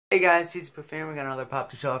Hey guys, chesypoof here. We got another pop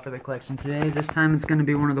to show off for the collection today. This time it's going to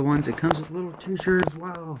be one of the ones that comes with little t-shirts.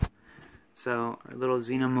 Wow. So, our little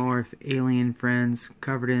Xenomorph alien friends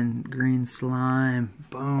covered in green slime.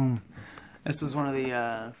 Boom. This was one of the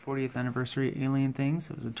 40th anniversary alien things.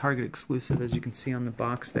 It was a Target exclusive, as you can see on the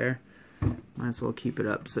box there. Might as well keep it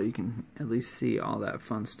up so you can at least see all that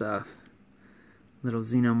fun stuff. Little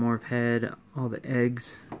Xenomorph head, all the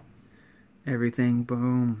eggs, everything,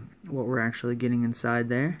 boom. What we're actually getting inside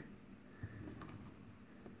there.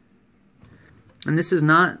 And this is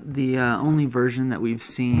not the only version that we've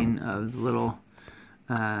seen of the little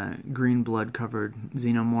green blood covered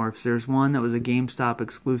Xenomorphs. There's one that was a GameStop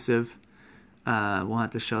exclusive. We'll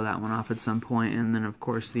have to show that one off at some point. And then of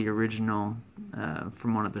course the original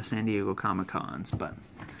from one of the San Diego Comic-Cons. But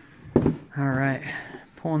alright,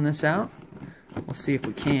 pulling this out. We'll see if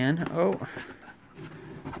we can.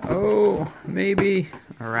 Oh, maybe.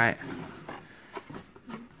 Alright.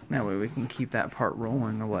 That way we can keep that part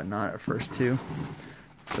rolling or whatnot at first too.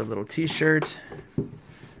 It's a little t-shirt.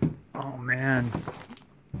 Oh man.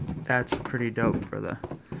 That's pretty dope for the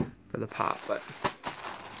pop, but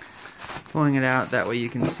pulling it out, that way you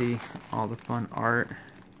can see all the fun art.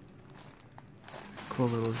 Cool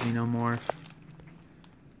little Xenomorph.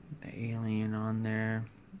 The alien on there.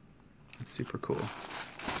 It's super cool.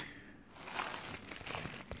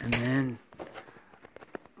 And then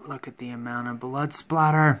look at the amount of blood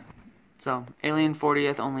splatter. So, Alien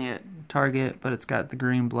 40th only at Target, but it's got the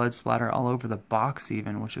green blood splatter all over the box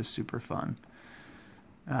even, which is super fun.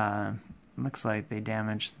 Looks like they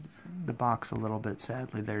damaged the box a little bit,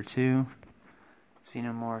 sadly, there too.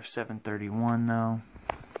 Xenomorph 731 though.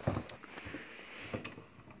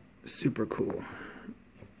 Super cool.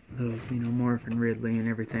 Little Xenomorph and Ridley and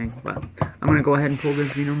everything. But I'm going to go ahead and pull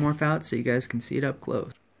this Xenomorph out so you guys can see it up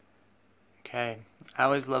close. Okay, I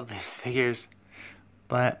always love these figures,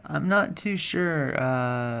 but I'm not too sure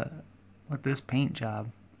with this paint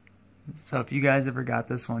job. So if you guys ever got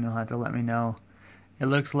this one, you'll have to let me know. It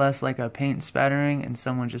looks less like a paint spattering and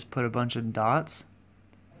someone just put a bunch of dots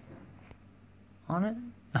on it.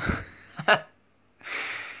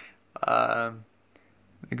 The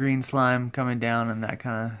green slime coming down and that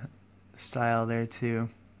kind of style there too.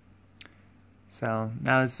 So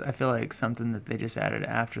that was, I feel like, something that they just added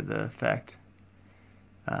after the effect.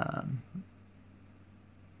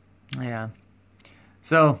 Yeah.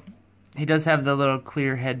 So he does have the little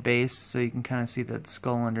clear head base, so you can kind of see that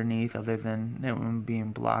skull underneath, other than it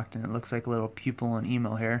being blocked, and it looks like a little pupil and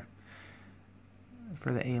emo hair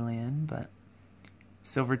for the alien. But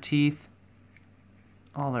silver teeth,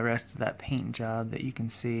 all the rest of that paint job that you can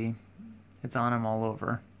see, it's on him all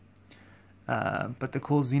over. But the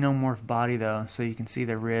cool Xenomorph body though, so you can see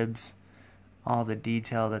the ribs, all the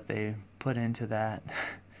detail that they put into that.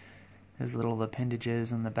 His little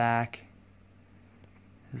appendages on the back,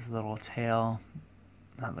 his little tail.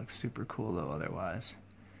 That looks super cool though otherwise.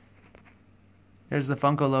 There's the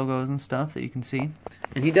Funko logos and stuff that you can see.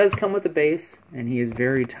 And he does come with a base, and he is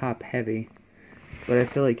very top heavy, but I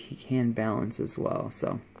feel like he can balance as well,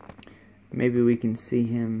 so maybe we can see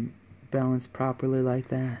him balance properly like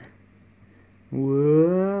that.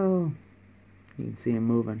 Whoa! You can see him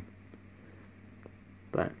moving.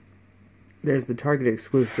 But there's the Target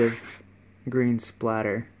exclusive green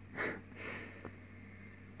splatter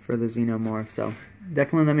for the Xenomorph. So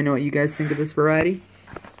definitely let me know what you guys think of this variety.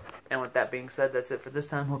 And with that being said, that's it for this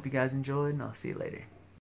time. Hope you guys enjoyed, and I'll see you later.